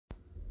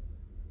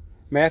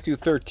Matthew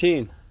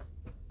 13.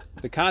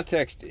 The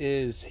context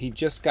is he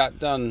just got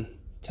done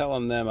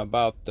telling them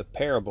about the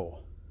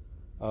parable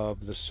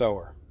of the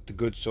sower, the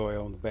good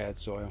soil and the bad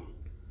soil.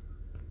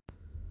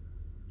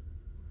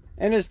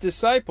 And his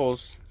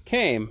disciples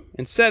came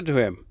and said to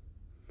him,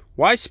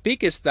 Why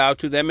speakest thou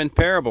to them in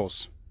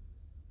parables?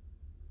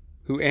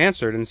 Who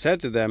answered and said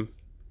to them,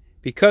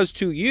 Because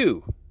to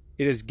you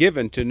it is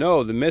given to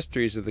know the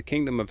mysteries of the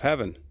kingdom of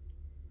heaven,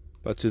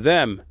 but to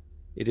them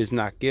it is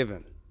not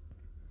given.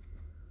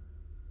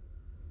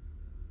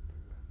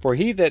 For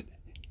he that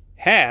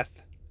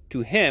hath,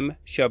 to him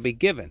shall be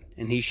given,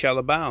 and he shall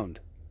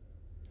abound.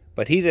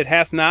 But he that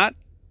hath not,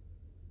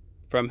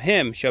 from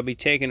him shall be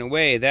taken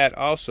away that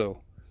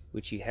also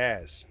which he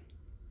has.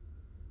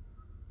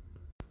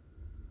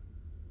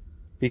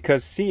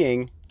 Because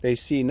seeing they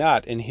see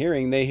not, and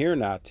hearing they hear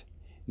not,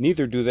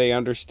 neither do they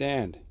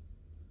understand.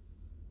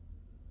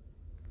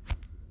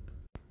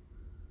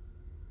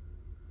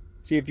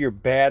 See, if you're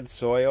bad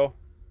soil,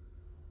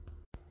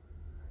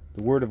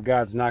 the Word of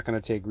God's not going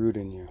to take root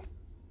in you.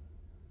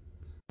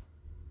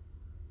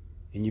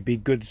 And you be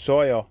good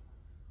soil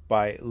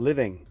by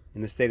living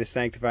in the state of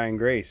sanctifying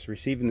grace,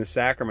 receiving the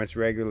sacraments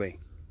regularly,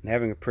 and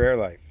having a prayer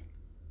life.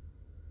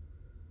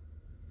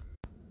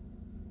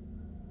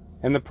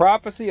 And the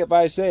prophecy of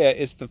Isaiah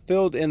is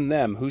fulfilled in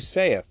them, who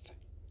saith,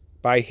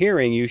 By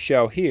hearing you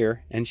shall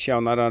hear, and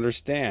shall not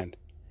understand,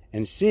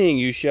 and seeing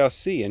you shall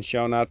see, and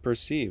shall not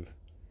perceive.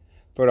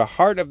 For the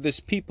heart of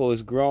this people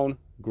is grown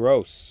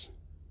gross,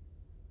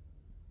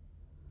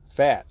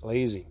 fat,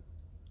 lazy.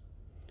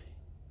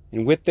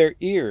 And with their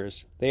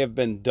ears they have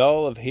been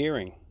dull of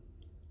hearing,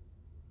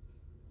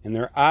 and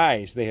their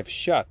eyes they have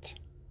shut,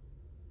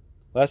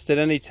 lest at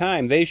any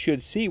time they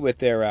should see with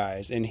their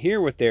eyes, and hear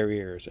with their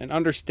ears, and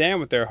understand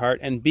with their heart,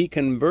 and be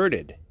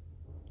converted,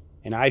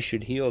 and I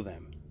should heal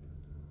them.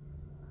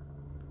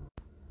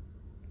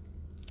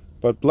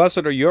 But blessed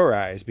are your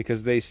eyes,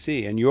 because they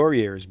see, and your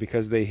ears,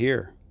 because they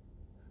hear.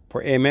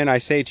 For amen, I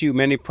say to you,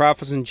 many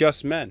prophets and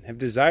just men have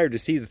desired to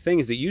see the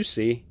things that you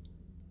see,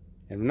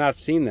 and have not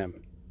seen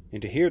them, and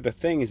to hear the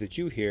things that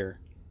you hear,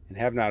 and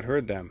have not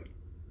heard them.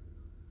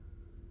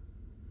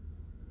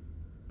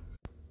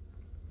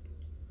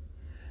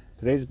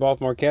 Today's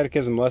Baltimore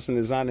Catechism lesson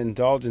is on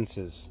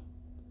indulgences.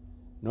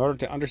 In order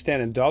to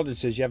understand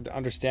indulgences, you have to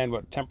understand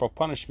what temporal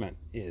punishment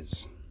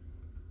is.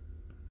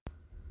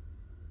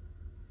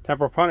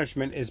 Temporal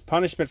punishment is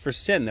punishment for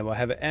sin that will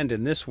have an end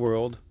in this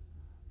world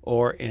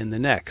or in the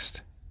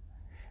next.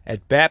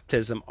 At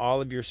baptism,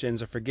 all of your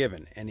sins are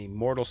forgiven. Any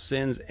mortal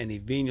sins, any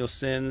venial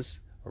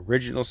sins,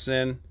 original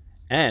sin,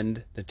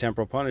 and the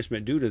temporal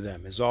punishment due to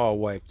them is all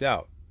wiped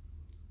out.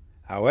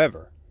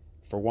 However,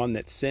 for one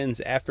that sins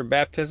after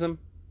baptism,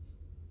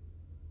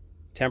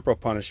 temporal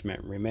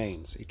punishment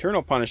remains.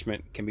 Eternal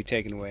punishment can be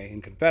taken away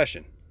in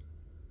confession.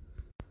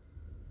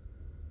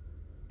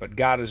 But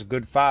God, as a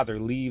good Father,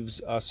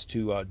 leaves us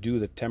to do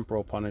the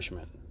temporal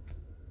punishment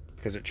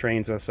because it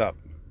trains us up.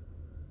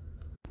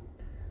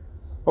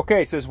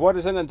 Okay, it says, what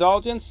is an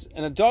indulgence?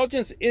 An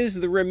indulgence is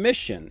the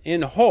remission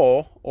in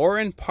whole or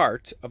in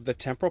part of the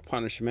temporal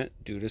punishment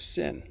due to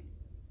sin.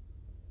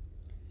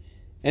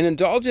 An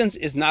indulgence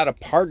is not a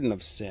pardon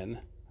of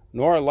sin,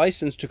 nor a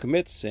license to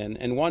commit sin,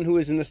 and one who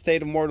is in the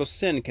state of mortal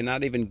sin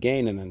cannot even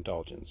gain an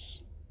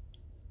indulgence.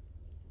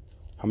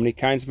 How many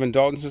kinds of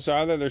indulgences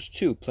are there? There's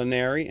two,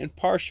 plenary and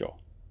partial.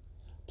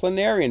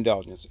 Plenary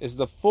indulgence is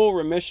the full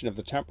remission of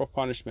the temporal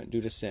punishment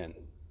due to sin.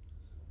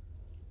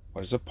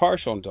 What is a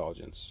partial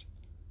indulgence?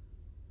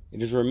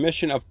 It is a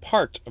remission of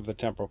part of the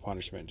temporal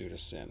punishment due to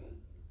sin.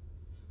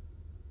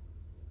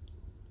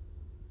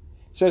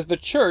 It says the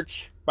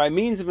Church, by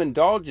means of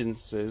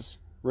indulgences,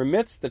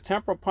 remits the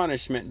temporal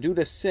punishment due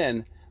to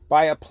sin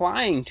by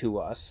applying to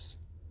us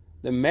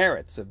the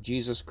merits of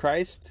Jesus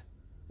Christ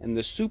and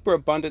the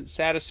superabundant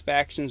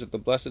satisfactions of the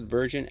Blessed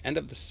Virgin and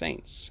of the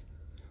saints,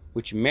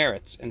 which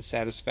merits and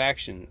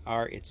satisfaction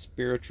are its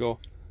spiritual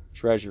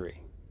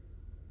treasury.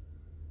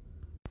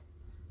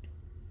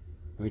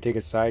 We take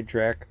a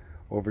sidetrack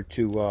over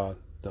to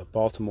the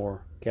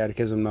Baltimore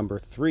Catechism number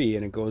 3,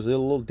 and it goes a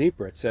little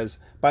deeper. It says,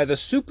 by the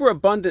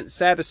superabundant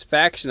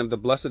satisfaction of the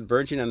Blessed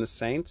Virgin and the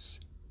saints,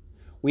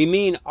 we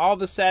mean all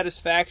the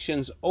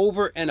satisfactions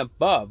over and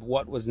above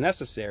what was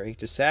necessary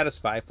to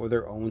satisfy for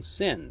their own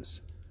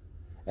sins,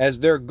 as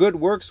their good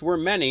works were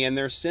many and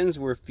their sins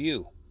were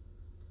few.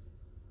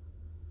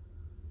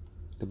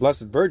 The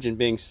Blessed Virgin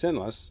being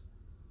sinless,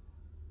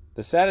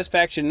 the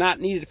satisfaction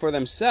not needed for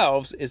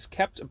themselves is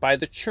kept by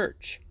the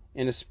Church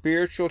in a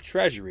spiritual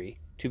treasury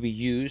to be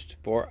used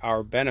for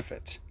our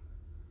benefit.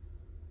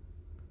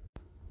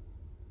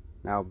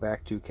 Now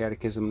back to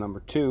Catechism number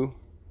 2.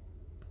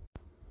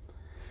 It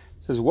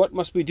says, what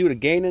must we do to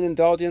gain an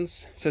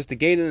indulgence? It says, to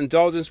gain an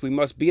indulgence, we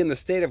must be in the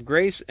state of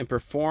grace and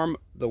perform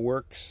the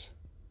works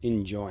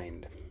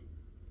enjoined.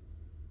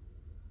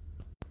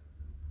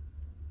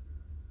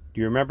 Do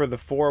you remember the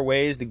 4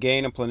 ways to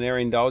gain a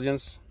plenary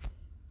indulgence?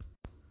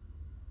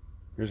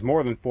 There's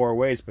more than 4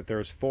 ways, but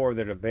there's 4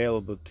 that are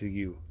available to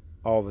you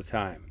all the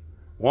time.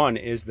 One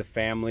is the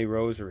family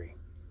rosary.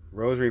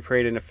 Rosary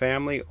prayed in a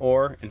family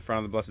or in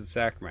front of the Blessed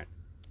Sacrament.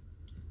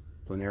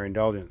 Plenary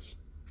Indulgence.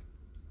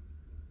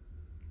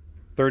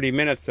 30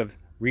 minutes of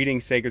reading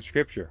sacred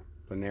scripture.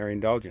 Plenary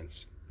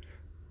Indulgence.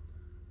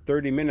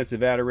 30 minutes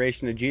of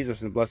adoration of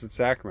Jesus in the Blessed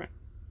Sacrament.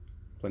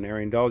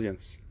 Plenary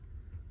Indulgence.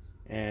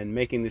 And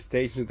making the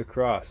Stations of the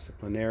Cross.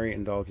 Plenary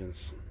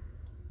Indulgence.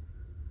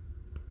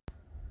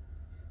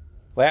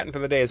 Latin for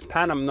the day is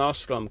Panem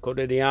Nostrum,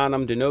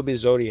 Cotidianum de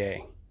Nobis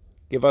Hodie.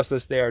 Give us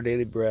this day our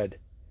daily bread.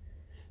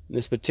 In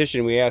this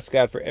petition we ask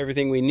God for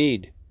everything we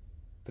need,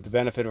 for the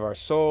benefit of our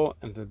soul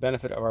and for the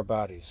benefit of our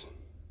bodies.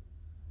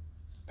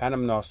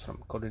 Panem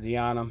Nostrum,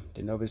 Cotidianum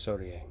de Nobis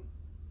Hodie.